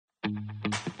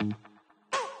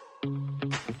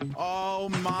Oh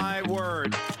my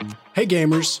word. Hey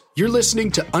gamers, you're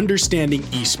listening to Understanding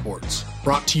Esports,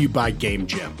 brought to you by Game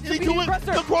Gym. He do it,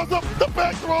 the cross up, the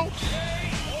back throw.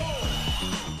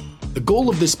 The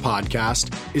goal of this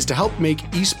podcast is to help make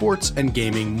esports and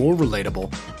gaming more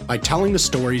relatable by telling the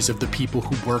stories of the people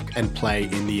who work and play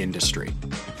in the industry.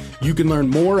 You can learn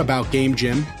more about Game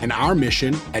Gym and our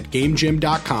mission at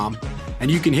gamegym.com, and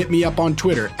you can hit me up on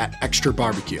Twitter at Extra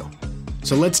Barbecue.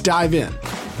 So let's dive in.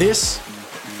 This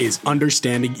is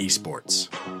Understanding Esports.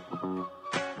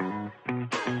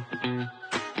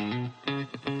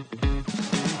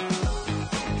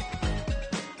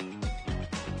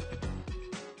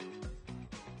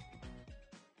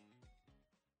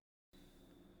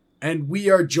 And we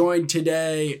are joined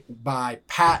today by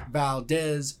Pat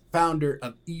Valdez, founder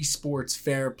of Esports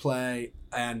Fair Play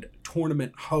and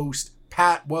tournament host.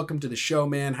 Pat, welcome to the show,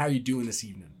 man. How are you doing this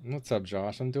evening? What's up,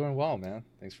 Josh? I'm doing well, man.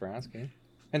 Thanks for asking.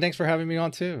 And thanks for having me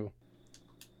on, too.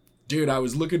 Dude, I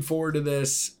was looking forward to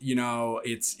this. You know,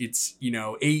 it's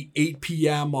 8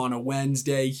 p.m. on a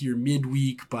Wednesday here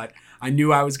midweek, but I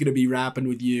knew I was going to be rapping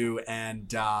with you.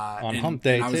 And on hump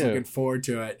day, I was looking forward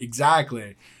to it.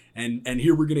 Exactly. And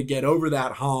here we're going to get over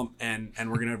that hump and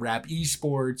we're going to wrap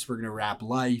esports. We're going to wrap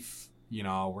life. You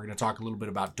know, we're going to talk a little bit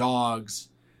about dogs.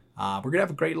 We're going to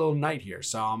have a great little night here.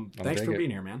 So thanks for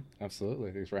being here, man.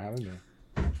 Absolutely. Thanks for having me.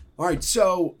 All right.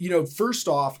 So, first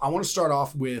off, I want to start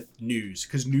off with news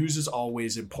because news is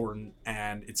always important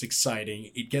and it's exciting.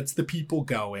 It gets the people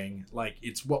going. Like,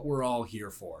 it's what we're all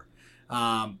here for.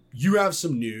 You have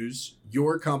some news.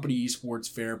 Your company, Esports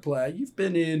Fair Play, you've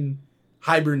been in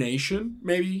hibernation,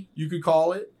 maybe you could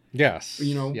call it. Yes.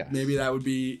 Yes. Maybe that would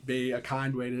be a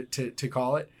kind way to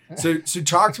call it. So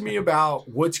talk to me about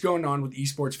what's going on with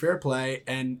Esports Fair Play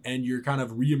and your kind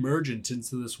of reemergence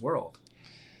into this world.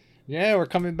 Yeah, we're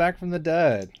coming back from the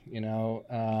dead.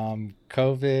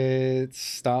 COVID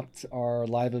stopped our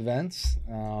live events.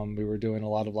 We were doing a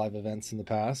lot of live events in the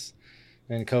past,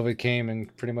 and COVID came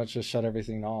and pretty much just shut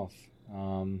everything off.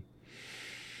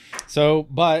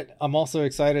 But I'm also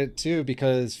excited too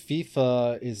because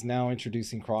FIFA is now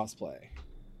introducing crossplay,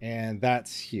 and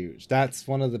that's huge. That's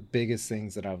one of the biggest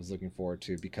things that I was looking forward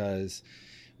to because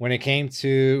when it came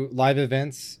to live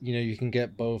events, you can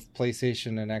get both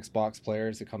PlayStation and Xbox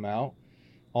players to come out.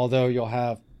 Although we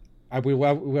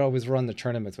always run the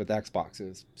tournaments with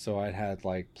Xboxes, so I had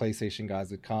like PlayStation guys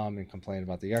would come and complain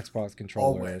about the Xbox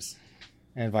controllers, always.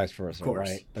 And vice versa,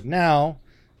 right? But now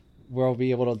we'll be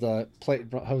able to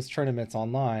host tournaments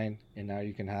online, and now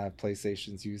you can have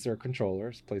PlayStations use their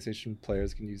controllers, PlayStation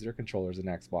players can use their controllers, and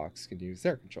Xbox can use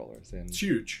their controllers. And it's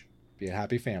huge. Be a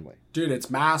happy family. Dude, it's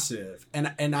massive.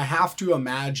 And I have to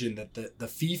imagine that the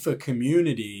FIFA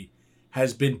community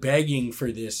has been begging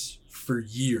for this for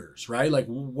years, right? Like,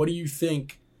 what do you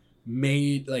think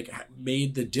made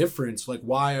the difference? Like,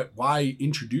 why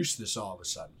introduce this all of a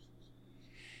sudden?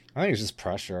 I think it's just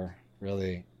pressure,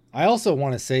 really. I also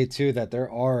want to say, too, that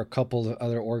there are a couple of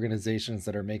other organizations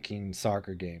that are making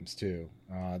soccer games, too.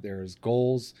 There's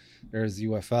Goals, there's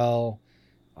UFL,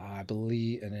 I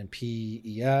believe, and then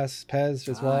PES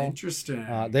as well. Interesting.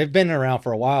 They've been around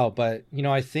for a while, but,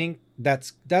 I think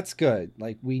that's good.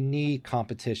 Like, we need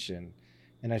competition.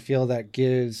 And I feel that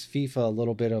gives FIFA a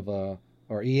little bit of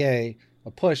or EA,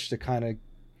 a push to kind of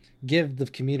give the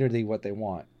community what they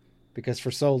want. Because for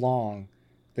so long,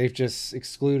 they've just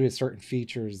excluded certain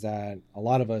features that a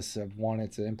lot of us have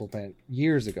wanted to implement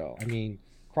years ago. I mean,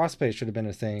 crossplay should have been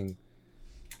a thing,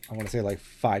 I want to say like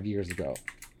 5 years ago,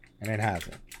 and it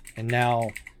hasn't. And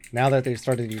now that they've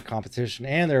started to do competition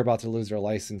and they're about to lose their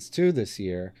license too this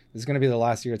year, this is going to be the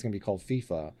last year it's going to be called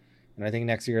FIFA. And I think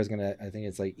next year I think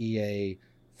it's like EA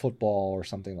football or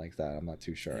something like that. I'm not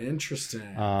too sure.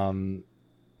 Interesting.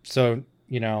 So,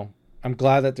 I'm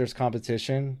glad that there's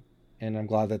competition. And I'm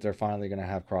glad that they're finally going to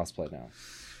have crossplay now.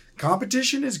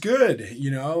 Competition is good,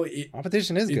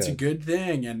 Competition is good. It's a good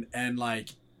thing, and like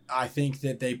I think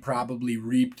that they probably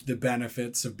reaped the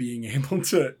benefits of being able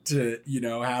to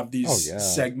have these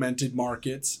segmented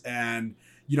markets, and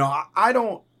I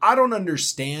don't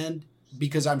understand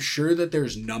because I'm sure that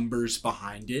there's numbers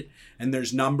behind it, and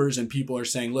there's numbers, and people are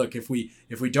saying, look, if we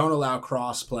don't allow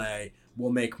crossplay,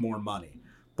 we'll make more money.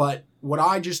 But what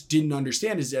I just didn't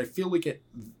understand is that I feel like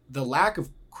the lack of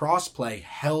crossplay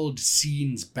held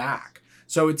scenes back.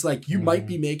 So it's like you might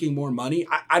be making more money.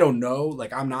 I don't know.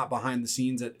 Like, I'm not behind the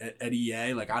scenes at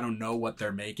EA. Like, I don't know what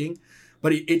they're making.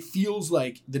 But it feels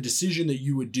like the decision that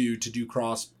you would do to do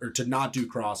to not do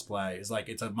crossplay is like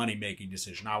it's a money making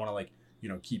decision. I want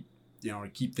to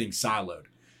keep things siloed.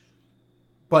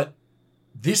 But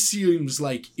this seems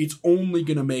like it's only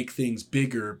going to make things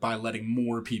bigger by letting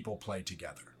more people play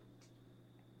together.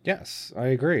 Yes, I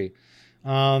agree.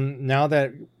 Now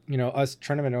that us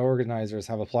tournament organizers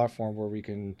have a platform where we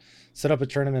can set up a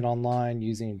tournament online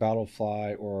using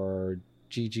Battlefly or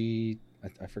GG.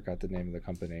 I forgot the name of the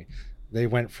company. They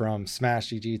went from Smash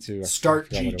GG to Start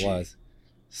I forgot GG. what it was.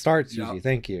 Start GG. Yep.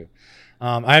 Thank you.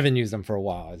 I haven't used them for a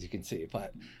while, as you can see,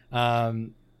 but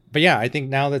yeah, I think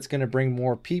now that's going to bring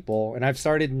more people, and I've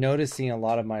started noticing a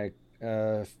lot of my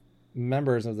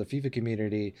members of the FIFA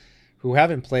community who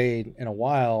haven't played in a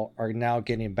while are now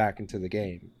getting back into the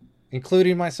game,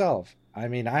 including myself. I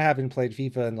mean, I haven't played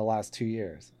FIFA in the last 2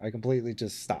 years. I completely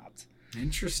just stopped.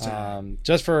 Interesting.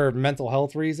 Just for mental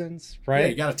health reasons, right? Yeah,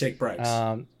 you got to take breaks.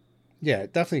 Yeah,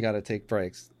 definitely got to take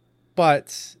breaks.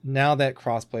 But now that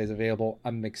crossplay is available,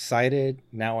 I'm excited.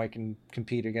 Now I can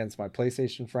compete against my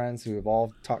PlayStation friends who have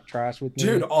all talked trash with me.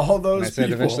 Dude, all those and I said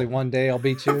people. Eventually one day I'll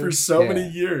beat you. For so many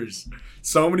years.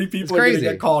 So many people are going to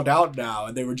get called out now,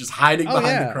 and they were just hiding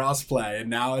behind the crossplay, and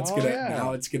now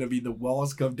it's gonna be the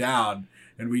walls come down,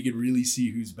 and we can really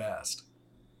see who's best.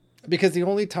 Because the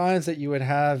only times that you would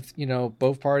have,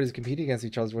 both parties competing against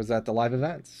each other was at the live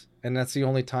events. And that's the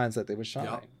only times that they would shine.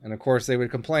 Yep. And of course, they would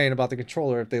complain about the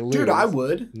controller if they lose. Dude, I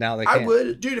would. Now they can't. I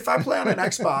would. Dude, if I play on an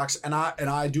Xbox and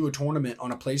I do a tournament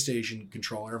on a PlayStation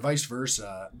controller, or vice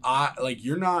versa,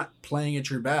 you're not playing at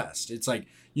your best. It's like,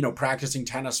 practicing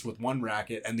tennis with one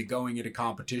racket and then going into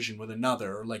competition with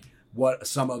another, or like what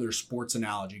some other sports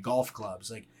analogy, golf clubs.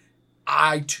 Like,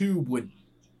 I too would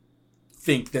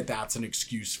think that that's an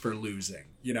excuse for losing,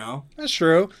 That's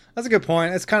true. That's a good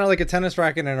point. It's kind of like a tennis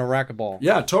racket and a racquetball.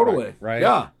 Yeah, totally. Right?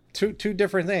 Yeah. Two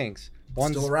different things.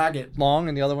 One's still a racket, long,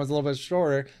 and the other one's a little bit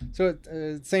shorter. So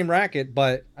same racket,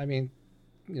 but I mean,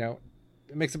 it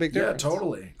makes a big difference. Yeah,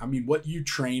 totally. I mean, what you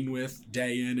train with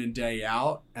day in and day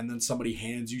out, and then somebody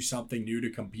hands you something new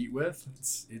to compete with.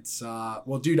 It's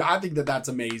well, dude, I think that that's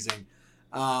amazing.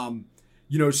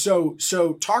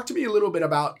 So talk to me a little bit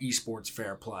about Esports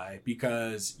Fair Play,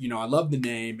 because, I love the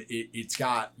name. It's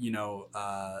got,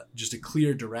 just a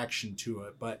clear direction to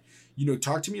it. But,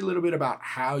 talk to me a little bit about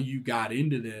how you got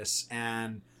into this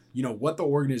and, what the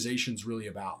organization's really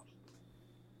about.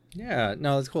 Yeah,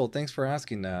 no, it's cool. Thanks for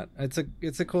asking that.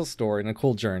 It's a cool story and a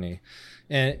cool journey.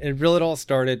 And it really all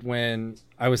started when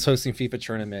I was hosting FIFA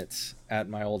tournaments at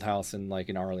my old house in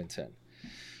Arlington.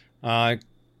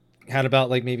 Had about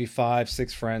maybe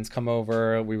 5-6 friends come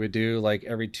over. We would do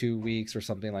every 2 weeks or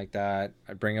something like that.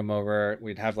 I'd bring them over.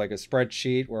 We'd have a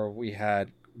spreadsheet where we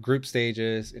had group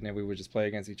stages, and then we would just play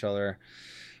against each other.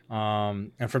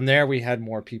 And from there, we had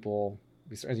more people.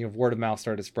 Word of mouth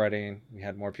started spreading. We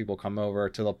had more people come over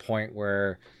to the point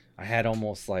where I had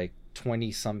almost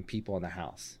 20 some people in the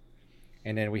house.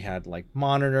 And then we had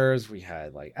monitors, we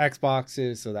had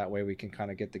Xboxes, so that way we can kind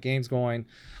of get the games going.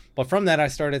 But from that, I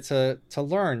started to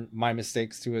learn my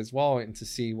mistakes too as well, and to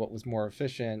see what was more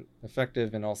efficient,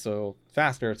 effective, and also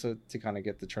faster to kind of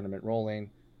get the tournament rolling,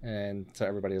 and to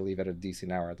everybody leave at a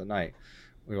decent hour of the night.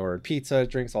 We ordered pizza,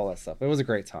 drinks, all that stuff. It was a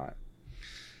great time.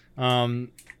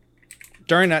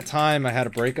 During that time, I had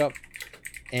a breakup,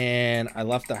 and I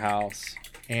left the house,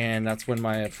 and that's when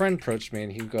my friend approached me,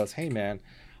 and he goes, "Hey man,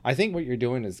 I think what you're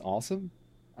doing is awesome.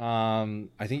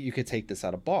 I think you could take this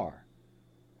at a bar."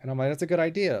 And I'm like, "That's a good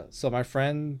idea." So my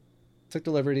friend took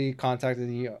the liberty, contacted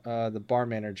the bar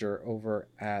manager over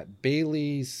at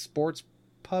Bailey's Sports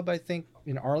Pub, I think,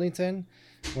 in Arlington,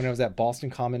 when I was at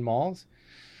Boston Common Malls.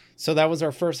 So that was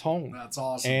our first home. That's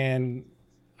awesome. And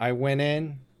I went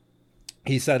in.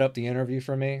 He set up the interview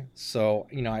for me. So,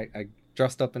 I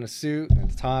dressed up in a suit and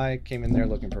a tie, came in there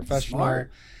looking professional.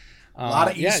 Smart. A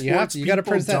lot of esports you gotta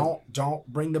present. Don't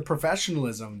bring the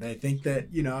professionalism. They think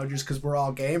that, just because we're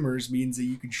all gamers means that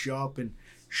you can show up in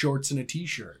shorts and a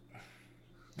t-shirt.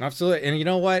 Absolutely. And you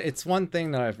know what? It's one thing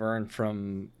that I've learned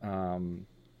from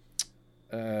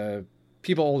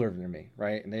people older than me,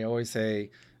 right? And they always say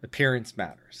appearance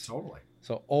matters. Totally.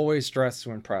 So always dress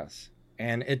to impress.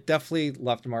 And it definitely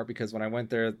left a mark, because when I went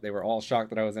there, they were all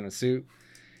shocked that I was in a suit.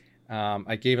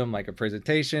 I gave them a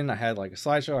presentation. I had a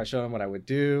slideshow. I showed them what I would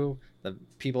do, the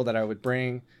people that I would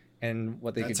bring, and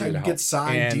what they could do to help. That's how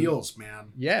you get signed deals,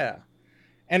 man. Yeah.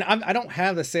 And I don't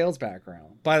have the sales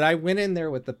background, but I went in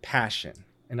there with the passion.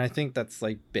 And I think that's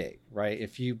big, right?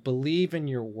 If you believe in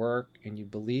your work and you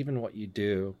believe in what you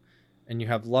do and you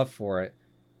have love for it,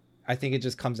 I think it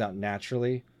just comes out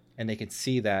naturally, and they can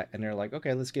see that, and they're like,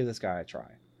 okay, let's give this guy a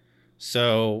try.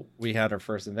 So we had our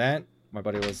first event. My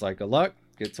buddy was like, good luck,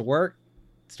 get to work,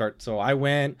 start. So I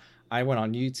went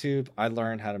on YouTube. I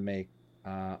learned how to make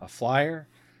a flyer.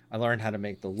 I learned how to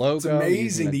make the logo. It's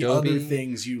amazing the other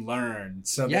things you learn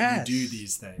so that you do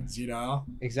these things,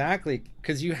 Exactly.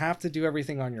 Because you have to do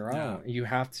everything on your own. You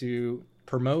have to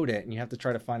promote it and you have to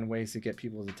try to find ways to get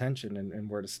people's attention and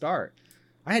where to start.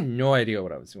 I had no idea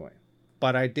what I was doing,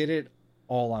 but I did it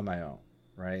all on my own,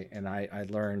 right? And I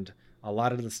learned a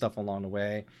lot of the stuff along the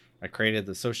way. I created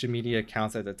the social media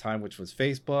accounts at the time, which was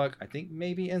Facebook, I think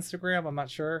maybe Instagram, I'm not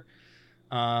sure.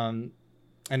 And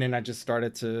then I just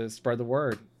started to spread the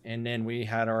word. And then we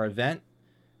had our event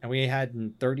and we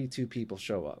had 32 people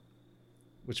show up,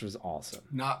 which was awesome.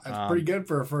 That's pretty good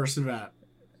for a first event.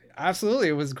 Absolutely.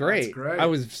 It was great. That's great. I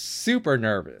was super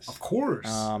nervous. Of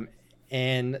course.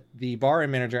 And the bar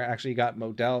manager actually got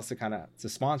Models to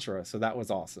sponsor us. So that was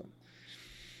awesome.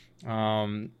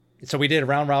 So we did a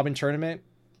round robin tournament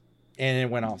and it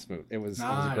went off smooth. It was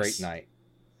a great night.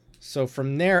 So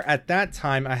from there, at that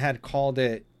time, I had called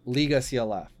it Liga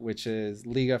CLF, which is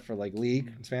Liga for like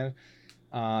league in Spanish.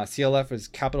 CLF is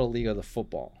Capital Liga de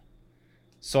Football.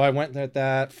 So I went at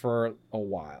that for a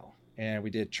while and we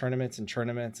did tournaments,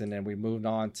 and then we moved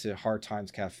on to Hard Times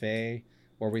Cafe,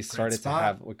 where we started to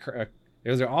have, it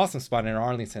was an awesome spot in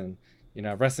Arlington. You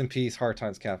know, rest in peace, Hard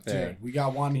Times Cafe. Dude, we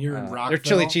got one here in Rockville. Their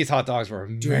chili cheese hot dogs were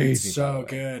amazing. Dude, so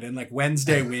good. And like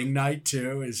Wednesday wing night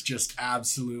too is just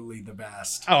absolutely the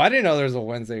best. Oh, I didn't know there was a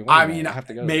Wednesday wing night. I mean, I have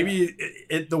to go maybe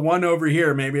the one over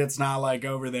here, maybe it's not like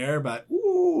over there, but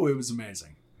ooh, it was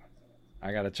amazing.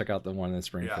 I got to check out the one in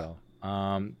Springfield.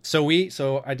 Yeah.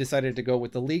 So I decided to go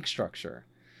with the league structure.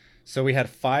 So we had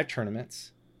 5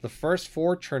 tournaments. The first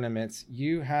 4 tournaments,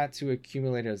 you had to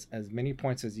accumulate as many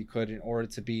points as you could in order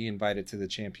to be invited to the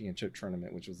championship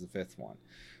tournament, which was the 5th one.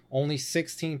 Only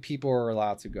 16 people were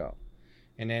allowed to go.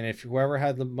 And then if whoever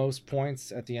had the most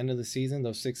points at the end of the season,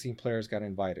 those 16 players got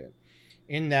invited.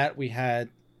 In that, we had,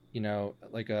 we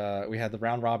had the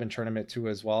round robin tournament too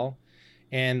as well.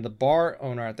 And the bar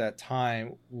owner at that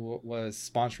time was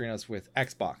sponsoring us with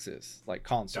Xboxes, like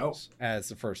consoles, as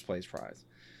the first place prize.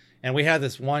 And we had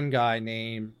this one guy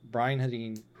named Brian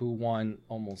Hadeen who won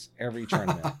almost every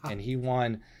tournament. And he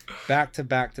won back to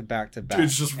back.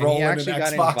 Dude's just rolling in Xboxes.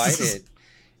 Got invited.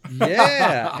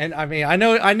 Yeah. And I mean, I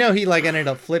know he like ended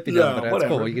up flipping them, but that's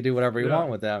whatever. Cool. You can do whatever you want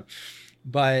with them.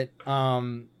 But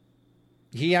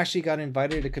he actually got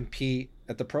invited to compete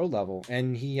at the pro level.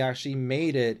 And he actually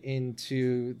made it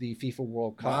into the FIFA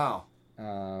World Cup.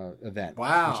 Event,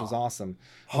 which was awesome.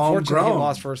 Homegrown, he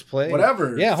lost first place.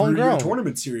 Whatever, yeah, homegrown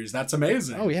tournament series. That's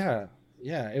amazing. Oh yeah.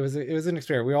 It was an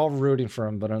experience. We were all rooting for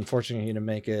him, but unfortunately, he didn't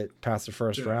make it past the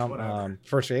first round,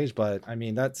 first stage. But I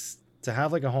mean, that's to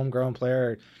have like a homegrown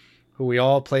player who we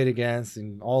all played against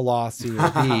and all lost to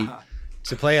or beat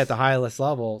to play at the highest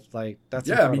level. Like that's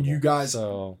incredible. I mean, you guys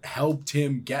helped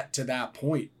him get to that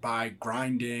point by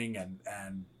grinding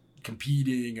and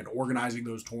competing and organizing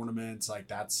those tournaments. Like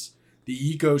that's.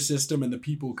 The ecosystem and the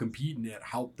people competing it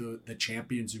help the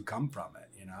champions who come from it,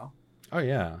 you know? Oh,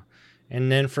 yeah.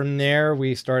 And then from there,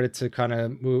 we started to kind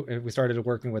of move. We started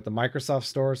working with the Microsoft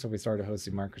store. So we started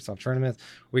hosting Microsoft tournaments.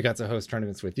 We got to host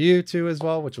tournaments with you too as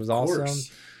well, which was awesome.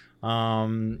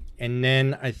 And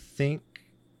then I think,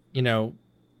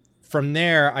 from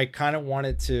there, I kind of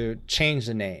wanted to change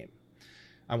the name.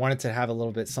 I wanted to have a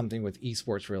little bit something with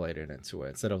esports related into it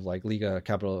instead of like Liga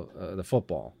Capital, the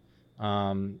football.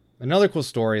 Another cool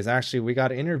story is actually we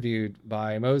got interviewed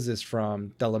by Moses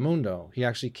from Telemundo. He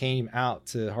actually came out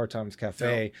to Hard Times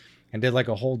Cafe and did like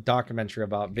a whole documentary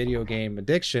about video game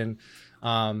addiction.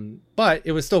 But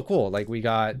it was still cool. Like we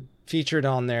got featured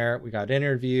on there. We got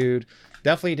interviewed.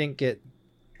 Definitely didn't get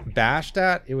bashed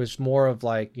at. It was more of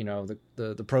like,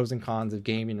 the pros and cons of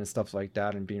gaming and stuff like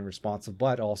that and being responsible,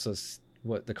 but also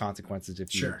what the consequences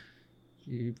if you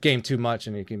game too much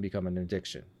and it can become an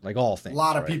addiction, like all things. A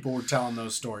lot of people were telling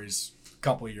those stories a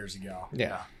couple of years ago.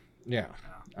 Yeah.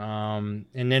 And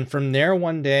then from there,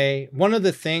 one day, one of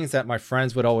the things that my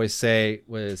friends would always say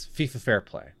was FIFA fair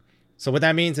play. So what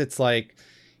that means, it's like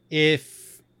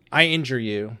if I injure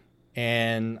you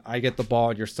and I get the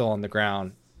ball, you're still on the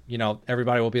ground,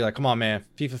 everybody will be like, come on, man,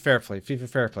 FIFA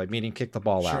fair play, meaning kick the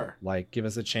ball out. Like give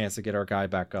us a chance to get our guy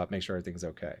back up, make sure everything's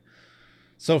okay.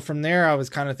 So from there, I was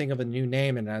kind of thinking of a new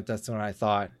name, and that's when I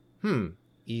thought,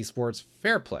 esports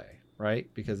fair play,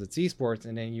 right? Because it's esports,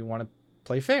 and then you want to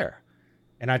play fair.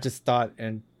 And I just thought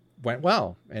and went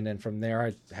well. And then from there,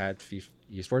 I had FIFA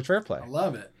esports fair play. I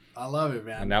love it,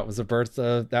 man. And that was the birth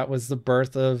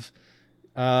of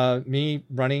me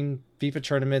running FIFA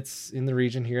tournaments in the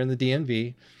region here in the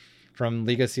DMV, from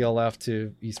Liga CLF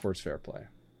to esports fair play.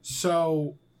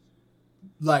 So,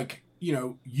 like,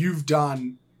 you've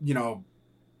done,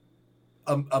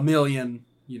 a million,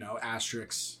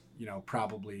 asterisks,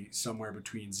 probably somewhere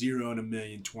between 0 and 1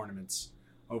 million tournaments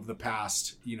over the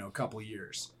past, couple of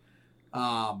years.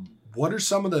 What are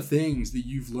some of the things that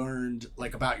you've learned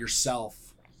like about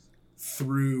yourself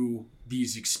through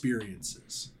these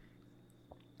experiences?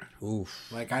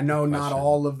 Oof. Like, I know not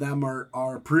all of them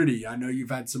are pretty. I know you've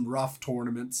had some rough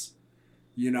tournaments.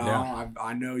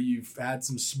 I know you've had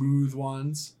some smooth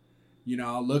ones.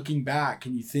 Looking back,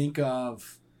 can you think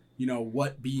of,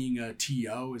 what being a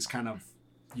TO is kind of,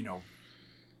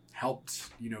 helped,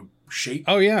 shape?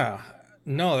 Oh, yeah.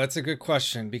 No, that's a good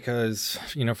question because,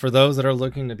 for those that are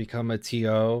looking to become a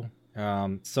TO,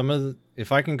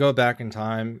 if I can go back in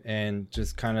time and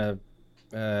just kind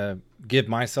of give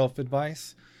myself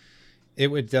advice, it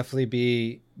would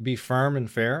definitely be firm and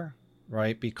fair,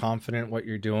 right? Be confident what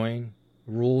you're doing.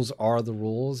 Rules are the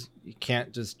rules. You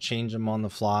can't just change them on the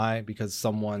fly because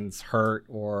someone's hurt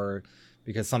or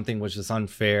because something was just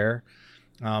unfair.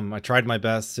 I tried my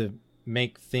best to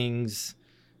make things,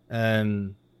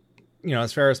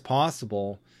 as fair as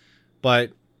possible.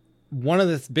 But one of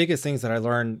the biggest things that I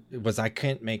learned was I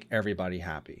couldn't make everybody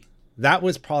happy. That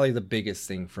was probably the biggest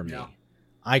thing for me. Yeah.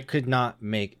 I could not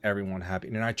make everyone happy.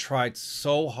 And I tried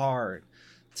so hard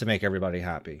to make everybody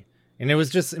happy. And it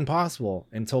was just impossible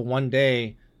until one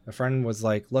day a friend was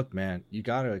like, look, man, you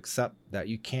got to accept that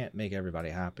you can't make everybody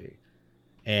happy.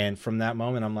 And from that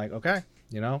moment, I'm like, okay,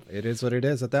 it is what it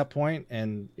is at that point.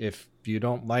 And if you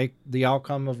don't like the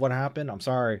outcome of what happened, I'm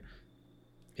sorry.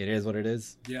 It is what it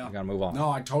is. Yeah. You got to move on. No,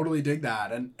 I totally dig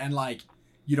that. And like,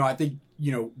 I think,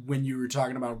 when you were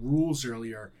talking about rules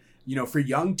earlier, for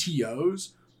young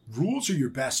TOs, rules are your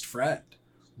best friend.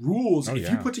 Rules. If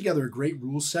you put together a great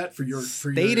rule set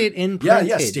stated in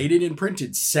printed. Stated in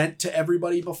printed, sent to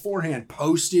everybody beforehand,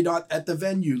 posted at the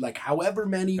venue, like however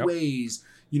many ways,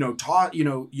 taught,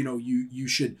 you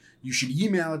should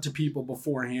email it to people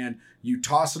beforehand. You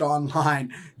toss it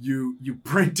online, you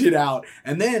print it out,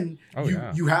 and then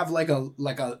you have like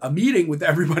a meeting with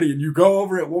everybody and you go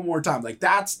over it one more time. Like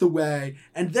that's the way.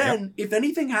 And then if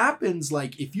anything happens,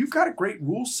 like if you've got a great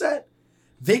rule set,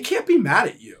 they can't be mad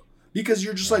at you. Because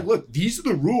you're just like, look, these are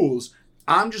the rules.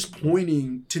 I'm just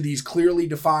pointing to these clearly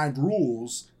defined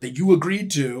rules that you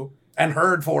agreed to and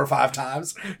heard 4 or 5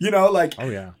 times.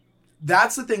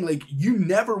 That's the thing. Like, you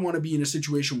never want to be in a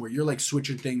situation where you're like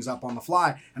switching things up on the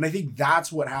fly. And I think that's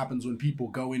what happens when people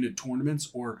go into tournaments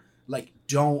or like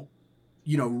don't,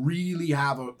 really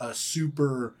have a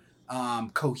super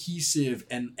cohesive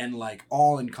and like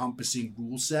all encompassing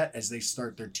rule set as they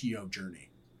start their TO journey.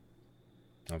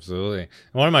 Absolutely.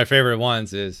 One of my favorite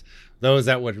ones is those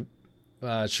that would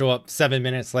show up 7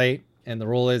 minutes late. And the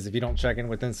rule is if you don't check in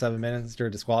within 7 minutes, you're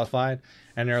disqualified.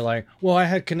 And they're like, well, I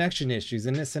had connection issues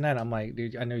and this and that. I'm like,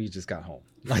 dude, I know you just got home.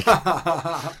 Like,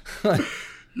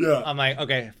 yeah. I'm like,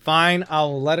 okay, fine.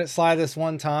 I'll let it slide this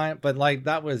one time. But like,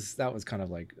 that was kind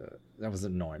of like, that was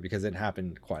annoying because it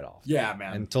happened quite often. Yeah,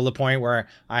 man. Until the point where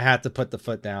I had to put the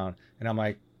foot down and I'm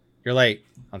like, you're late.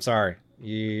 I'm sorry.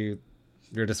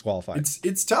 You're disqualified.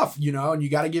 It's tough, and you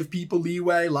got to give people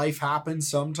leeway. Life happens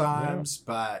sometimes,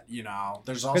 but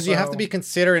there's also, because you have to be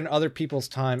considering other people's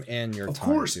time and your time. Of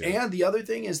course, too. And the other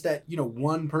thing is that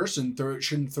one person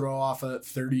shouldn't throw off a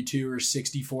 32 or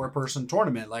 64 person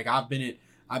tournament. Like I've been at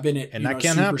and that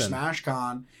can Super happen. Smash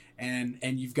Con, and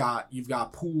you've got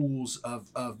pools of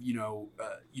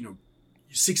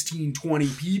 16, 20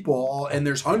 people, and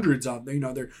there's hundreds of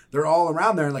them. They're all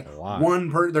around there. Like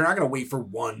they're not gonna wait for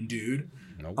one dude.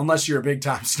 Nope. Unless you're a big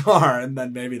time star, and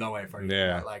then maybe they'll wait for you.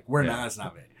 Yeah. Like we're not. That's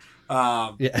not me.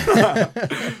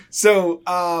 So,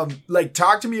 like,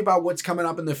 talk to me about what's coming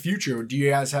up in the future. Do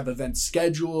you guys have events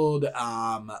scheduled?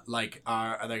 Are they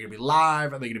going to be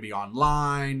live? Are they going to be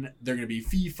online? They're going to be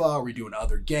FIFA? Are we doing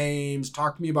other games?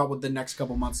 Talk to me about what the next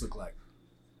couple months look like.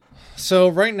 So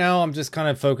right now I'm just kind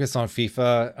of focused on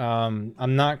FIFA.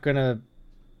 I'm not going to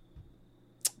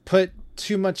put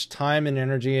too much time and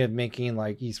energy of making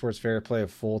like Esports Fair Play a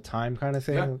full-time kind of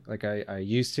thing like I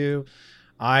used to.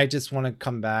 I just want to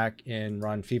come back and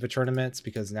run FIFA tournaments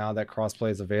because now that crossplay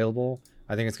is available,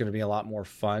 I think it's going to be a lot more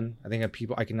fun. I think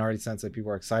I can already sense that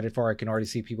people are excited for it. I can already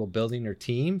see people building their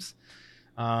teams.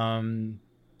 Even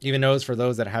those for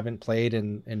those that haven't played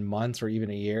in months or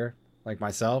even a year like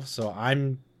myself. So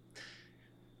I'm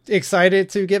excited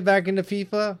to get back into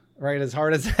FIFA, right? As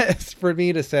hard as it's for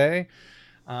me to say.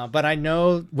 But I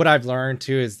know what I've learned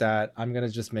too is that I'm going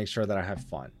to just make sure that I have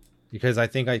fun because I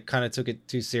think I kind of took it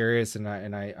too serious and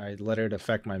I let it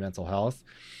affect my mental health.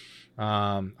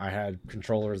 I had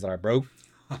controllers that I broke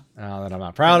that I'm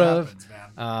not proud of.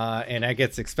 And that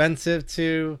gets expensive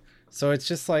too. So it's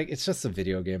just a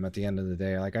video game at the end of the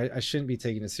day. Like I shouldn't be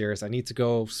taking it serious. I need to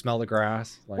go smell the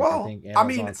grass. Like I think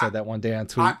Amazon said that one day on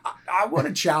tweet. I want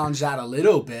to challenge that a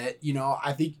little bit. You know,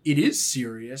 I think it is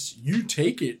serious. You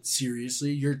take it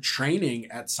seriously. You're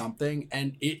training at something,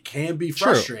 and it can be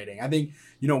frustrating. True. I think,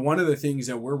 you know, one of the things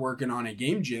that we're working on at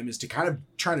Game Gym is to kind of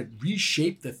try to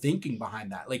reshape the thinking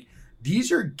behind that. Like, these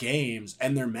are games,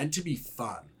 and they're meant to be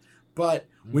fun. But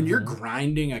when you're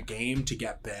grinding a game to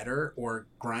get better, or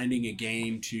grinding a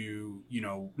game to, you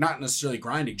know, not necessarily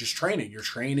grinding, just training, you're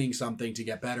training something to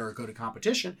get better or go to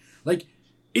competition, like,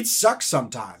 it sucks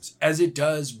sometimes, as it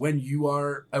does when you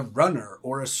are a runner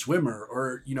or a swimmer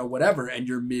or, you know, whatever, and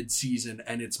you're mid-season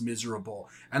and it's miserable.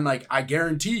 And, like, I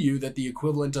guarantee you that the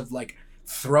equivalent of, like,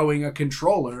 throwing a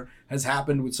controller has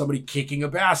happened with somebody kicking a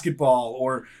basketball,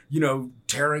 or, you know,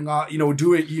 tearing off, you know,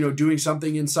 doing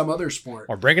something in some other sport,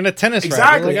 or breaking a tennis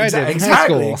racket.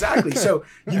 Exactly. So,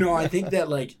 you know, I think that,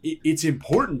 like, it's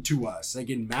important to us, like,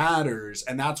 it matters,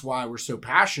 and that's why we're so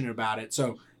passionate about it.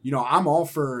 So, you know, I'm all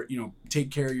for, you know, take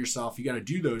care of yourself. You got to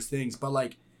do those things, but,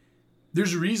 like,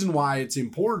 there's a reason why it's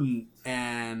important,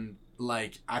 and,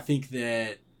 like, I think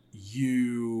that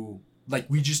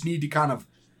we just need to kind of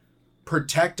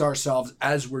protect ourselves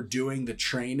as we're doing the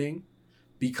training,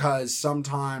 because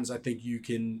sometimes I think you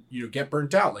can, you know, get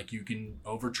burnt out. Like, you can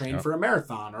overtrain for a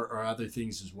marathon or other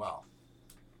things as well.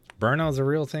 Burnout is a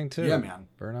real thing too. Yeah, man.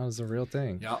 Burnout is a real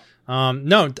thing. Yeah.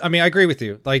 No, I mean, I agree with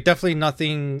you. Like, definitely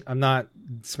nothing. I'm not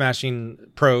smashing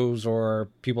pros or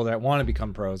people that want to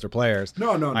become pros or players.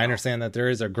 No. I understand that there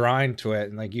is a grind to it,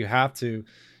 and, like, you have to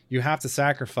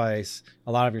sacrifice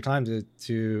a lot of your time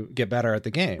to get better at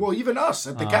the game. Well, even us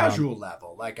at the casual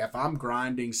level, like, if I'm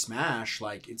grinding Smash,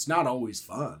 like, it's not always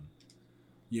fun.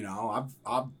 You know,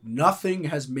 I've nothing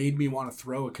has made me want to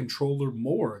throw a controller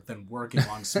more than working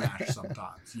on Smash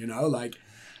sometimes, you know, like,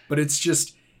 but it's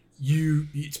just,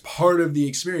 it's part of the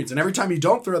experience. And every time you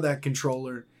don't throw that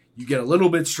controller, you get a little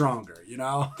bit stronger, you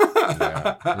know?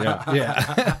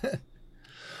 Yeah.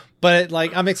 But,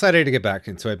 like, I'm excited to get back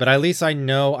into it. But at least I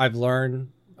know I've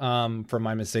learned from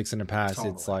my mistakes in the past.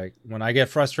 Totally. It's like, when I get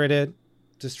frustrated,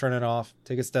 just turn it off,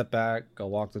 take a step back, go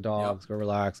walk the dogs, go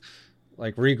relax,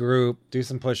 like, regroup, do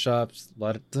some push-ups,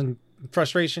 let the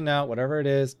frustration out, whatever it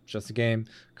is, just a game,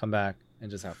 come back and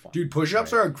just have fun. Dude,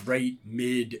 push-ups are a great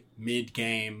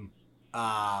mid-game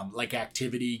like,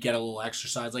 activity. Get a little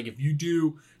exercise. Like, if you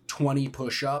do 20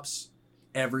 push-ups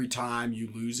every time you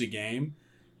lose a game,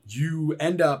 you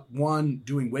end up, one,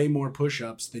 doing way more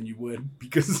push-ups than you would,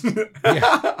 because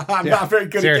I'm not very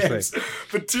good at games.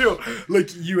 But two,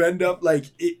 like, you end up, like,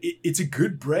 it's a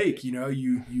good break. You know,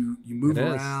 you move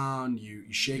around, you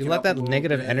shake it up. You let that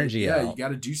negative energy out. Yeah, you got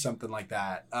to do something like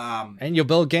that. And you'll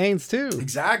build gains too.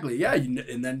 Exactly. Yeah.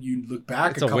 And then you look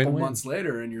back a couple months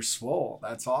later and you're swole.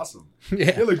 That's awesome.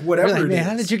 Yeah. Like, whatever it is.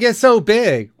 How did you get so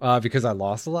big? Because I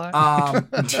lost a lot.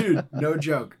 Dude, no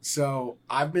joke. So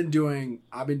I've been doing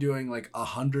like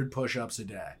 100 push-ups a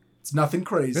day. It's nothing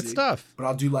crazy. Good stuff. But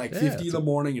I'll do like 50 in the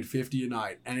morning and 50 at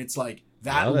night. And it's like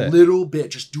that little bit,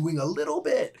 just doing a little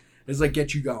bit is like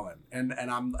get you going. And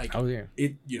I'm like,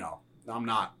 it, you know, I'm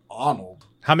not Arnold.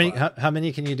 How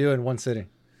many can you do in one sitting?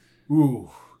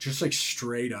 Ooh, just like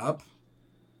straight up.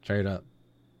 Straight up.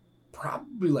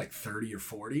 Probably like 30 or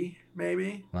 40,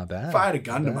 maybe. Not bad. If I had a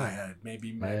gun to my head,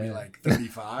 maybe like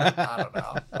 35.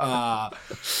 I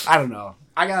don't know.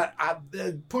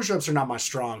 Push-ups are not my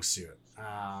strong suit.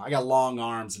 I got long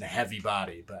arms and a heavy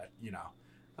body, but, you know,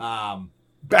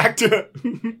 back to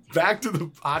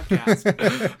the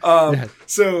podcast.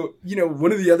 So, you know,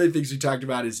 one of the other things we talked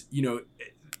about is, you know,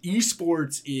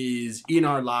 esports is in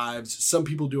our lives. Some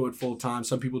people do it full time.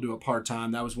 Some people do it part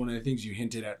time. That was one of the things you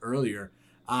hinted at earlier.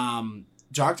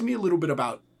 Talk to me a little bit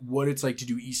about what it's like to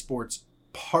do esports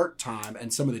part-time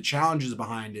and some of the challenges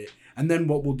behind it. And then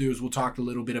what we'll do is we'll talk a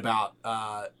little bit about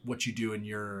what you do in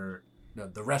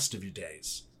the rest of your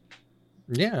days.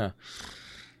 Yeah.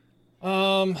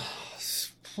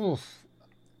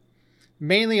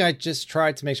 Mainly I just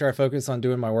try to make sure I focus on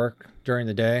doing my work during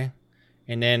the day.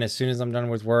 And then as soon as I'm done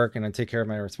with work and I take care of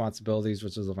my responsibilities,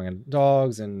 which is looking at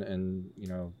dogs and you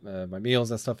know, my meals,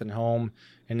 that stuff at home.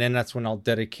 And then that's when I'll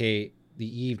dedicate the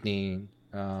evening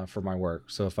for my work.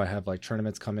 So if I have like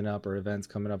tournaments coming up or events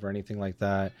coming up or anything like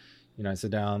that, you know, I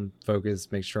sit down,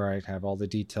 focus, make sure I have all the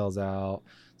details out.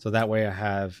 So that way I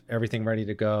have everything ready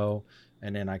to go.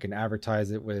 And then I can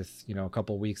advertise it with, you know, a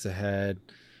couple weeks ahead.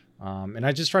 And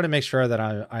I just try to make sure that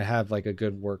I have like a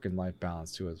good work and life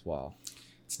balance too as well.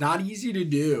 It's not easy to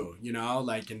do, you know,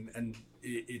 like, and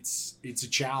it's a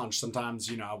challenge.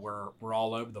 Sometimes, you know, we're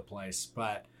all over the place,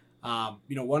 but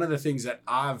One of the things that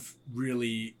I've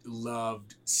really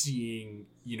loved seeing,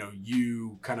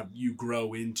 you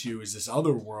grow into is this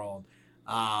other world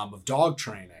of dog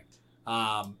training.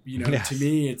 Yes. To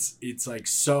me, it's like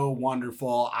so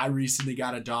wonderful. I recently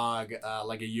got a dog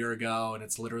like a year ago, and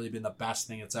it's literally been the best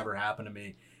thing that's ever happened to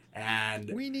me. And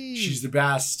she's the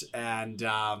best. And,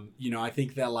 I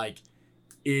think that like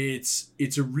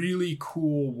it's a really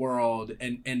cool world,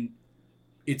 and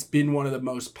it's been one of the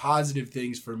most positive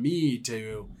things for me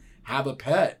to have a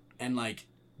pet and like,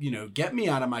 get me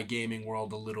out of my gaming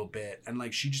world a little bit. And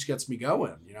like, she just gets me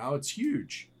going, it's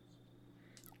huge.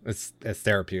 It's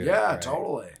therapeutic. Yeah, right?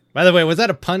 Totally. By the way, was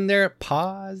that a pun there?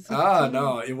 Pause?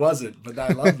 No, it wasn't. But I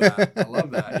love that. I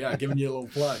love that. Yeah, giving you a little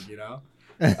plug,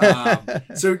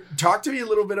 So talk to me a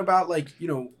little bit about like,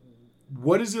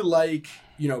 what is it like,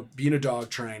 being a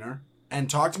dog trainer? And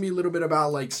talk to me a little bit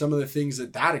about like some of the things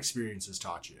that experience has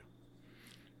taught you.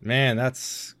 Man,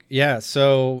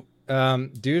 so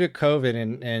due to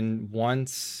COVID and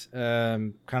once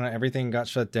kind of everything got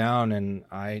shut down and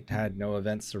I had no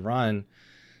events to run,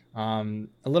 a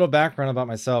little background about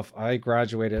myself. I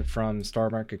graduated from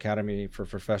Starmark Academy for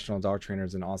Professional Dog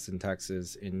Trainers in Austin,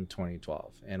 Texas in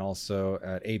 2012, and also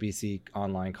at ABC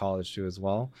Online College too as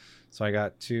well. So I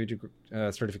got 2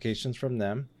 certifications from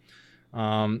them.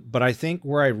 But I think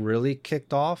where I really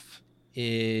kicked off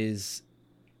is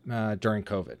during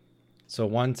COVID. So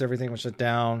once everything was shut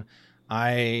down,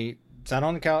 I sat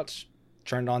on the couch,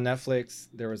 turned on Netflix.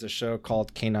 There was a show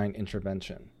called Canine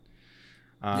Intervention.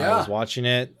 I was watching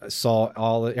it. I saw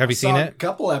have you seen it? A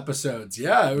couple episodes.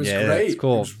 Yeah, it was great. It's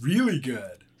cool. It was really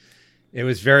good. It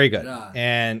was very good. Yeah.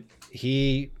 And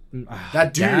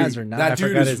that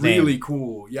dude is really name.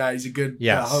 Cool. Yeah, he's a good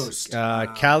host.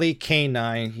 Cali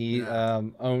Canine. He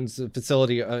owns a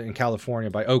facility in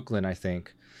California by Oakland, I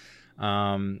think.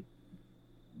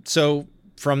 So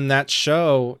from that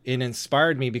show, it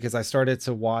inspired me because I started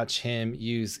to watch him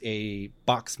use a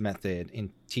box method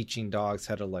in teaching dogs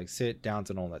how to like sit,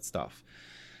 downs, and all that stuff.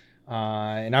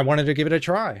 And I wanted to give it a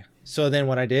try. So then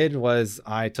what I did was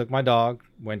I took my dog,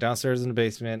 went downstairs in the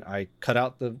basement. I cut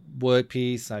out the wood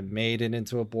piece. I made it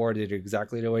into a board, did it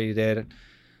exactly the way he did.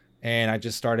 And I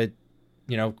just started,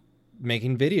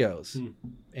 making videos.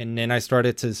 And then I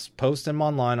started to post them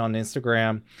online on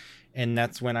Instagram. And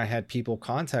that's when I had people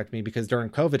contact me because during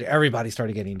COVID, everybody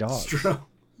started getting dogs.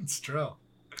 It's true.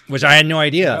 Which I had no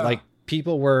idea. Yeah. Like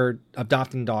people were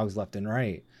adopting dogs left and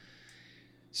right.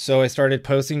 So I started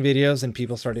posting videos and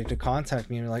people started to contact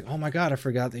me and were like, oh my God, I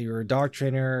forgot that you were a dog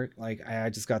trainer. Like I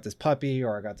just got this puppy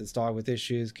or I got this dog with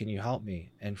issues. Can you help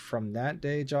me? And from that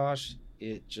day, Josh,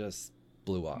 it just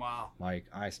blew up. Wow. Like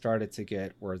I started to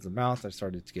get words of mouth. I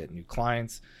started to get new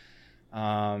clients.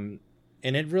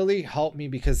 And it really helped me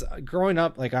because growing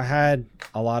up, like I had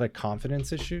a lot of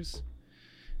confidence issues.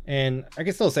 And I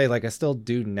can still say like I still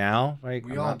do now. Like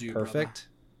I'm not perfect.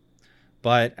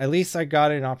 But at least I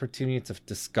got an opportunity to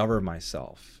discover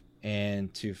myself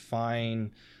and to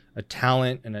find a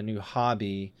talent and a new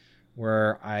hobby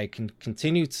where I can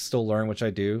continue to still learn, which I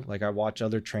do. Like I watch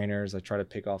other trainers. I try to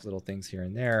pick off little things here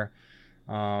and there.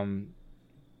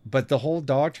 But the whole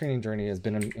dog training journey has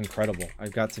been incredible.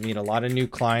 I've got to meet a lot of new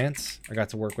clients. I got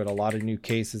to work with a lot of new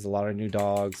cases, a lot of new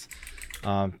dogs.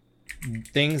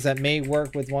 Things that may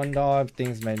work with one dog,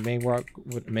 things may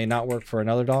not work for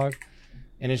another dog.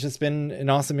 And it's just been an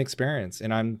awesome experience.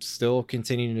 And I'm still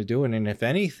continuing to do it. And if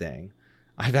anything,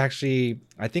 I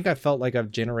think I felt like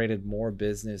I've generated more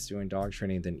business doing dog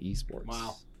training than esports.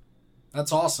 Wow.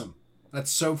 That's awesome.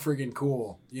 That's so friggin'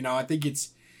 cool. I think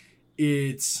it's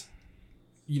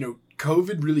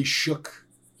COVID really shook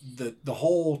the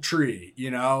whole tree,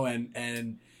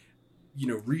 and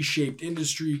reshaped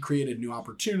industry, created new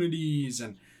opportunities,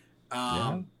 and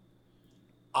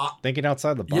thinking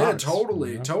outside the box. Yeah,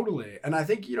 totally. And I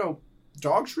think,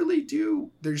 dogs really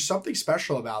do. There's something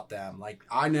special about them. Like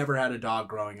I never had a dog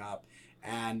growing up,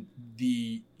 and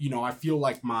I feel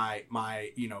like my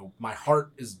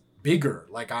heart is bigger.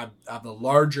 Like I have a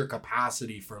larger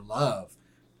capacity for love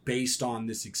based on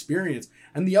this experience.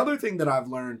 And the other thing that I've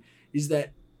learned is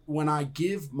that when I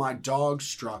give my dog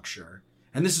structure,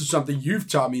 and this is something you've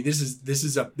taught me, this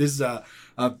is a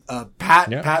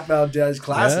Pat Valdez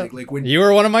classic. Yeah. Like when you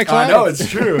were one of my clients. I know it's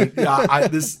true.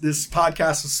 This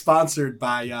podcast was sponsored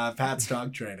by Pat's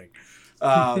Dog Training.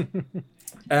 When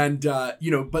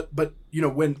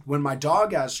my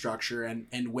dog has structure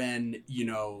and when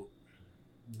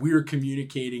we're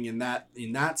communicating in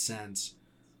that sense,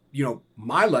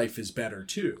 my life is better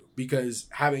too, because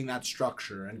having that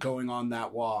structure and going on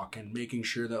that walk and making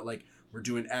sure that like we're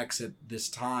doing X at this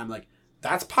time, like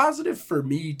that's positive for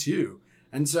me too.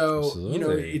 And so,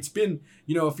 Absolutely. it's been,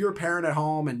 if you're a parent at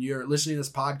home and you're listening to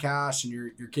this podcast and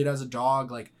your kid has a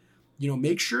dog, like,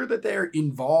 make sure that they're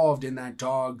involved in that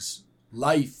dog's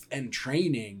life and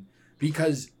training,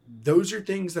 because those are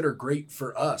things that are great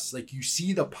for us. Like, you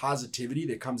see the positivity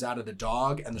that comes out of the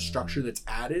dog and the structure that's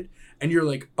added, and you're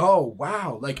like, oh,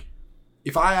 wow. Like,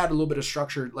 if I add a little bit of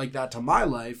structure like that to my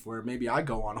life, where maybe I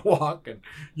go on a walk and,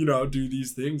 do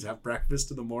these things, have breakfast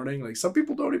in the morning. Like, some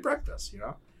people don't eat breakfast,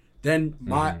 then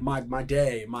my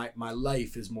day, my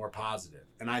life is more positive.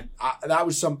 And I that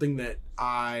was something that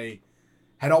I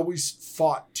had always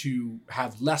fought to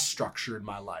have less structure in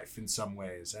my life in some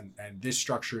ways. And this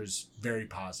structure is very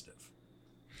positive.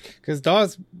 Because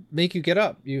dogs make you get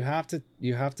up. You have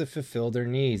to fulfill their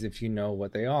needs if you know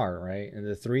what they are, right? And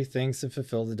the three things to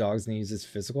fulfill the dog's needs is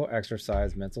physical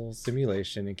exercise, mental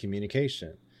stimulation, and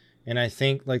communication. And I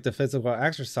think like the physical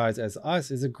exercise as us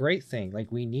is a great thing.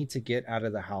 Like, we need to get out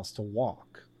of the house to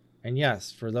walk. And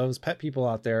yes, for those pet people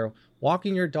out there,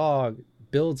 walking your dog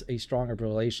builds a stronger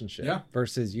relationship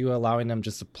versus you allowing them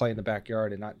just to play in the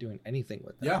backyard and not doing anything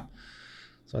with them. Yeah.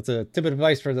 So that's a tip of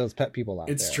advice for those pet people out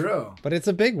there. It's true. But it's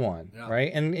a big one,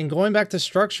 right? And going back to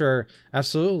structure,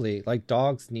 absolutely. Like,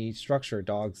 dogs need structure.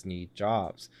 Dogs need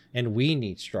jobs. And we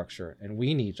need structure. And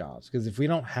we need jobs. Because if we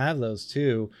don't have those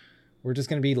two, we're just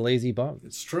going to be lazy bums.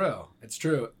 It's true. It's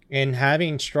true. And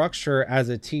having structure as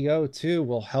a TO too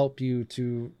will help you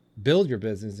to build your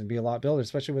business and be a lot builder,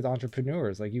 especially with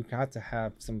entrepreneurs. Like, you've got to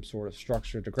have some sort of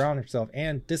structure to ground yourself,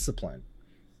 and discipline,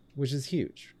 which is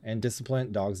huge. And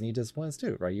discipline, dogs need disciplines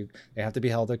too, right? They have to be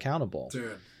held accountable.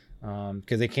 Dude.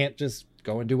 Because they can't just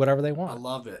go and do whatever they want. I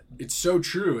love it. It's so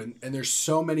true. And there's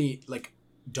so many like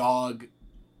dog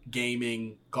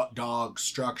gaming, dog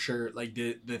structure. Like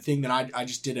the thing that I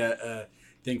just did a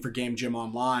thing for Game Gym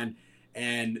Online,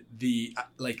 and the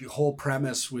whole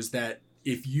premise was that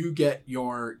if you get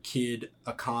your kid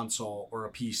a console or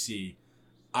a PC,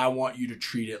 I want you to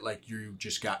treat it like you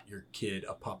just got your kid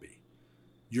a puppy.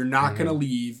 You're not going to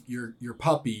leave your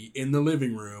puppy in the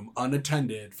living room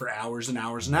unattended for hours and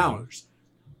hours and hours.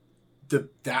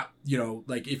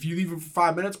 If you leave him for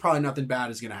 5 minutes, probably nothing bad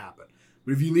is going to happen.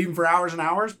 But if you leave him for hours and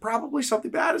hours, probably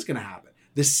something bad is going to happen.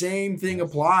 The same thing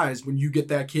applies when you get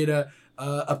that kid a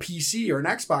PC or an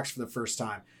Xbox for the first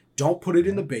time. Don't put it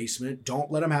in the basement.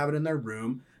 Don't let them have it in their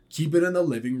room. Keep it in the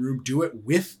living room. Do it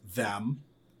with them.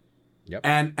 Yep.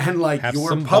 And like have your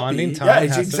some puppy, bonding time,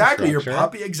 exactly your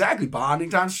puppy, exactly bonding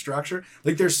time, structure.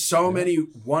 Like, there's so many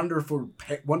wonderful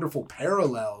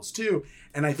parallels too.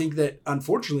 And I think that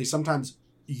unfortunately sometimes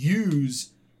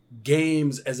use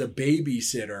games as a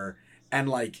babysitter and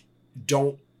like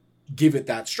don't give it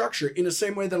that structure in the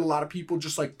same way that a lot of people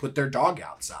just like put their dog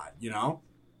outside,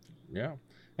 Yeah.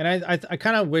 And I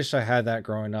kind of wish I had that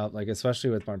growing up, like especially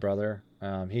with my brother.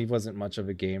 He wasn't much of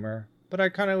a gamer. But I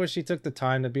kind of wish he took the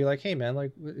time to be like, hey, man,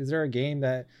 like, is there a game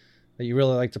that you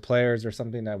really like to play, or is there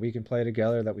something that we can play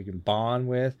together that we can bond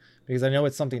with? Because I know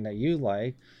it's something that you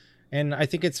like. And I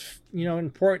think it's,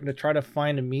 important to try to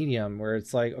find a medium where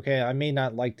it's like, okay, I may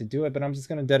not like to do it, but I'm just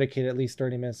going to dedicate at least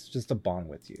 30 minutes just to bond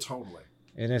with you. Totally.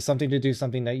 And it's something to do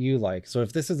something that you like. So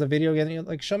if this is a video game,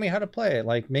 like, show me how to play it.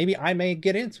 Like, maybe I may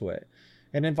get into it.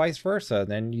 And then vice versa.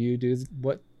 Then you do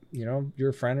what,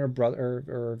 your friend or brother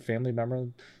or family member,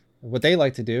 what they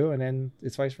like to do, and then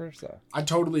it's vice versa. I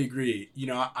totally agree.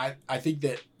 I think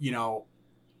that,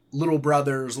 little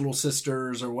brothers, little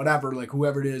sisters, or whatever, like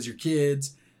whoever it is, your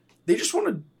kids, they just want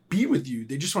to be with you.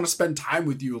 They just want to spend time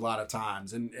with you a lot of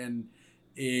times. And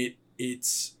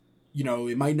it's,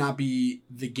 it might not be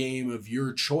the game of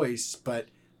your choice, but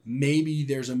maybe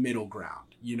there's a middle ground.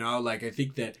 Like, I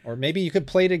think that, or maybe you could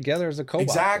play together as a co-op.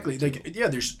 Exactly. Like, yeah,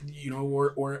 there's,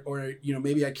 or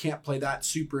maybe I can't play that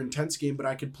super intense game, but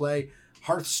I could play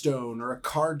Hearthstone or a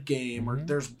card game, or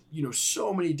there's,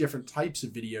 so many different types of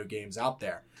video games out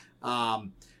there.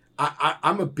 I'm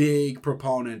a big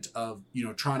proponent of,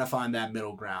 trying to find that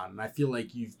middle ground. And I feel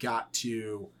like you've got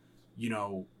to,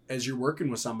 as you're working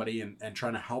with somebody and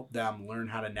trying to help them learn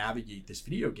how to navigate this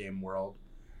video game world,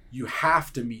 you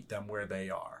have to meet them where they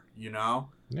are.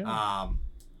 Yeah.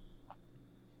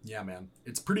 Yeah, man,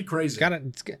 it's pretty crazy.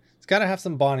 It's gotta have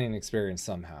some bonding experience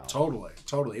somehow. Totally.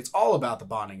 It's all about the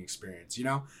bonding experience.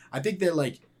 I think that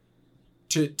like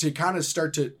to kind of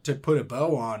start to put a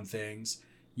bow on things,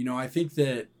 I think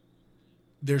that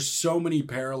there's so many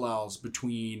parallels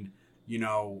between,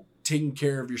 taking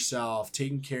care of yourself,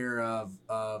 taking care of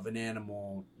an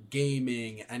animal,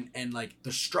 gaming, and like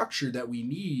the structure that we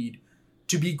need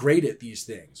to be great at these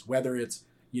things, whether it's,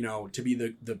 to be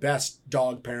the best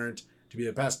dog parent, to be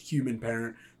the best human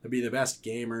parent, to be the best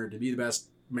gamer, to be the best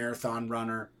marathon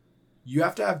runner. you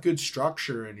have to have good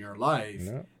structure in your life,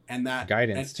 and that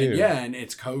guidance too. And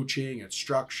it's coaching, it's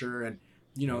structure, and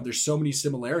there's so many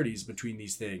similarities between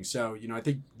these things. So I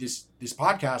think this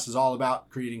podcast is all about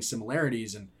creating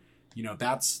similarities, and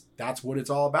that's what it's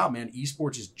all about, man.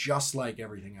 Esports is just like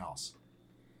everything else.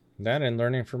 That and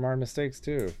learning from our mistakes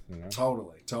too.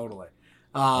 Totally.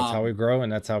 That's how we grow,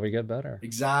 and that's how we get better.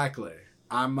 Exactly.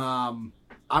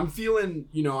 I'm feeling,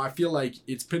 I feel like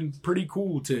it's been pretty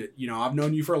cool to, I've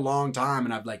known you for a long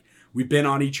time, and we've been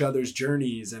on each other's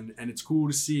journeys, and it's cool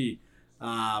to see.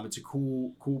 It's a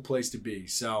cool place to be.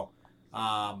 So,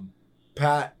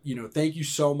 Pat, thank you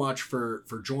so much for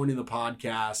joining the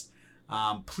podcast.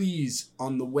 Please,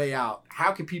 on the way out,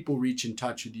 how can people get in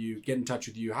touch with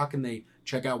you? How can they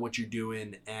check out what you're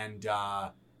doing and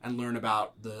learn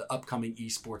about the upcoming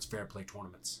Esports Fair Play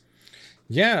tournaments?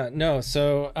 Yeah, no.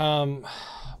 So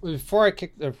before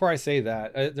I say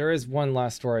that, there is one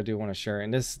last story I do want to share,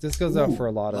 and this goes out for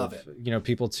a lot of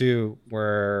people too,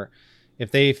 where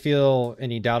if they feel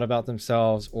any doubt about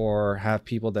themselves or have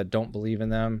people that don't believe in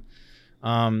them,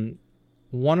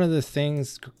 one of the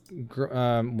things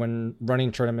when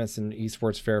running tournaments in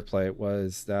Esports Fair Play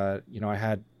was that I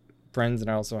had friends, and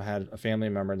I also had a family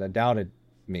member that doubted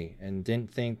me and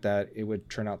didn't think that it would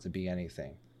turn out to be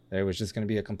anything. That it was just going to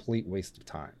be a complete waste of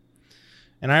time.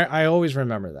 And I always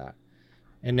remember that.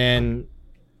 And then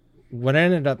what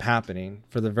ended up happening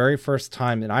for the very first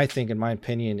time, and I think, in my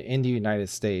opinion, in the United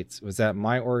States, was that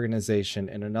my organization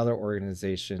and another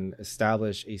organization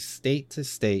established a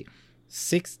state-to-state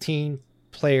 16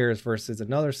 players versus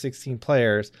another 16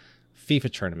 players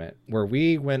FIFA tournament, where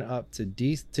we went up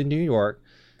to New York,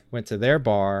 went to their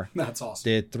bar. That's awesome.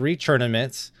 Did 3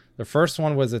 tournaments. The first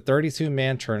one was a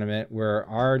 32-man tournament where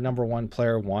our number 1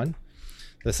 player won.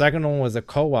 The second one was a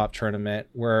co-op tournament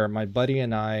where my buddy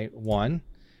and I won.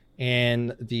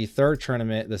 And the third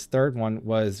one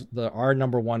was our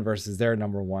number 1 versus their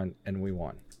number 1, and we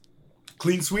won.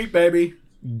 Clean sweep, baby.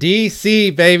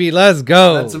 DC, baby, let's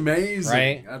go. That's amazing.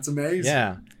 Right? That's amazing.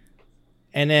 Yeah.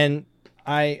 And then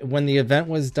when the event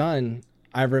was done,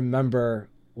 I remember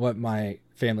what my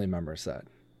family member said.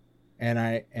 And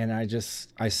I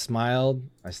smiled,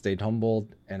 I stayed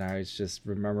humbled, and I was just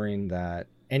remembering that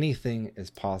anything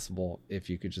is possible if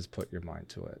you could just put your mind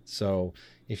to it. So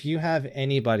if you have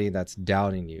anybody that's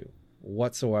doubting you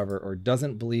whatsoever or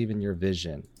doesn't believe in your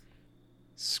vision,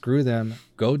 screw them,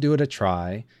 go do it a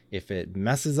try. If it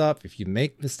messes up, if you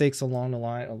make mistakes along the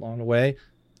way,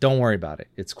 don't worry about it.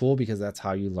 It's cool because that's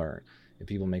how you learn. If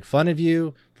people make fun of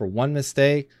you for one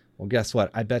mistake, well, guess what?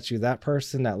 I bet you that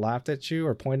person that laughed at you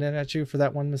or pointed at you for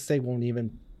that one mistake won't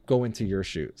even go into your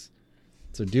shoes.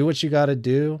 So do what you got to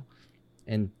do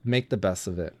and make the best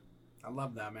of it. I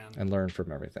love that, man. And learn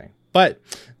from everything. But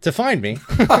to find me,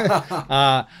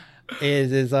 I'm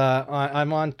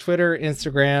on Twitter,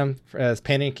 Instagram as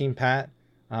Panicking Pat.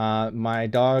 My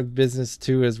dog business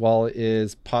too, as well,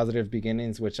 is Positive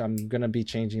Beginnings, which I'm going to be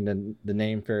changing the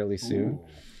name fairly soon.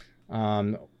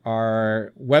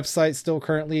 Our website still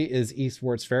currently is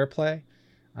Esports Fair Play.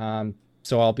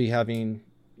 So I'll be having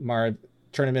my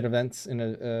tournament events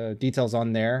and details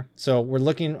on there. So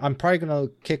I'm probably going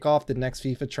to kick off the next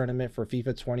FIFA tournament for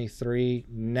FIFA 23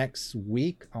 next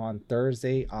week on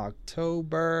Thursday,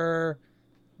 October.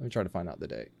 Let me try to find out the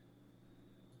date.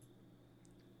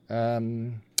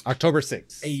 October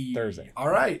 6th, Thursday. All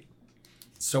right.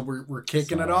 So we're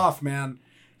kicking it off, man.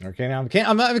 Okay, now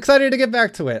I'm excited to get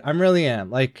back to it. I really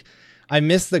am. Like, I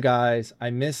miss the guys.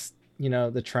 I miss,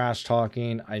 the trash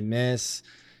talking. I miss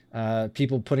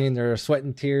people putting their sweat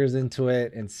and tears into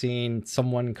it and seeing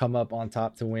someone come up on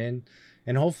top to win.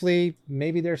 And hopefully,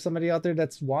 maybe there's somebody out there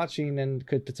that's watching and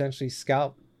could potentially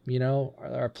scout,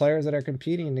 our players that are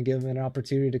competing to give them an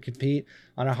opportunity to compete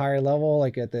on a higher level,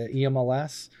 like at the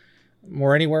EMLS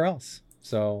or anywhere else.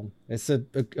 So it's a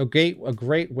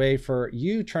great way for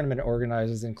you tournament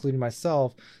organizers, including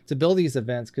myself, to build these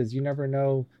events, because you never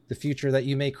know the future that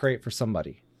you may create for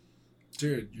somebody.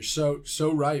 Dude, you're so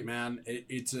right, man.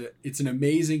 It's an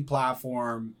amazing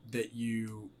platform that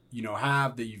you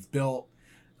have, that you've built.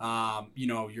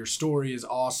 Your story is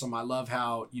awesome. I love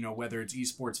how, whether it's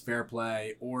Esports Fair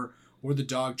Play or the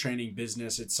dog training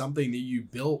business, it's something that you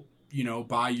built,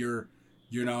 by your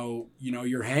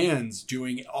your hands,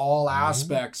 doing all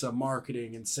aspects of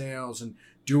marketing and sales and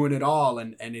doing it all.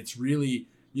 And it's really,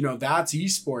 that's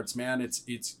esports, man. It's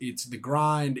the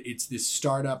grind. It's this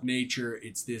startup nature.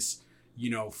 It's this,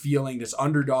 feeling, this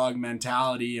underdog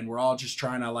mentality. And we're all just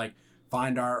trying to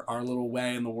find our little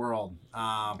way in the world.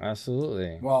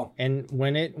 Absolutely. Well, and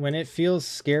when it feels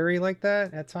scary like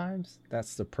that at times,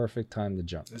 that's the perfect time to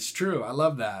jump. It's true. I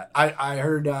love that. I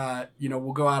heard,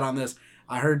 we'll go out on this.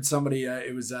 I heard somebody,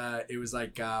 it was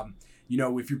like,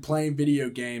 if you're playing video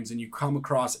games and you come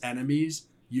across enemies,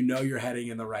 you're heading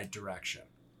in the right direction.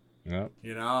 Yep.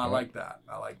 I like that.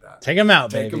 Take them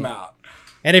out, baby. Take them out.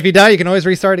 And if you die, you can always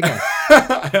restart again.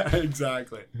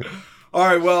 Exactly. All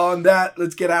right. Well, on that,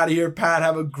 let's get out of here. Pat,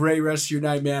 have a great rest of your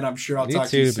night, man. I'm sure I'll talk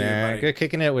to you soon, man. buddy. Good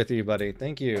kicking it with you, buddy.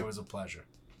 Thank you. It was a pleasure.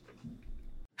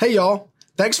 Hey, y'all.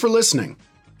 Thanks for listening.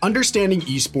 Understanding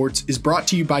Esports is brought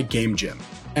to you by Game Gym,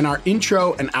 and our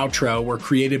intro and outro were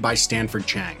created by Stanford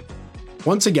Chang.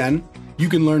 Once again, you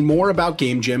can learn more about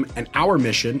Game Gym and our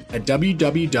mission at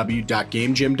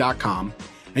www.gamegym.com,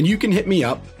 and you can hit me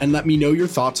up and let me know your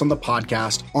thoughts on the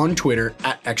podcast on Twitter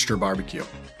 @ExtraBarbecue.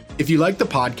 If you like the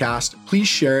podcast, please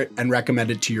share it and recommend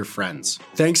it to your friends.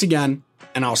 Thanks again,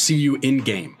 and I'll see you in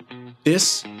game.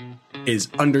 This is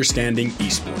Understanding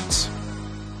Esports.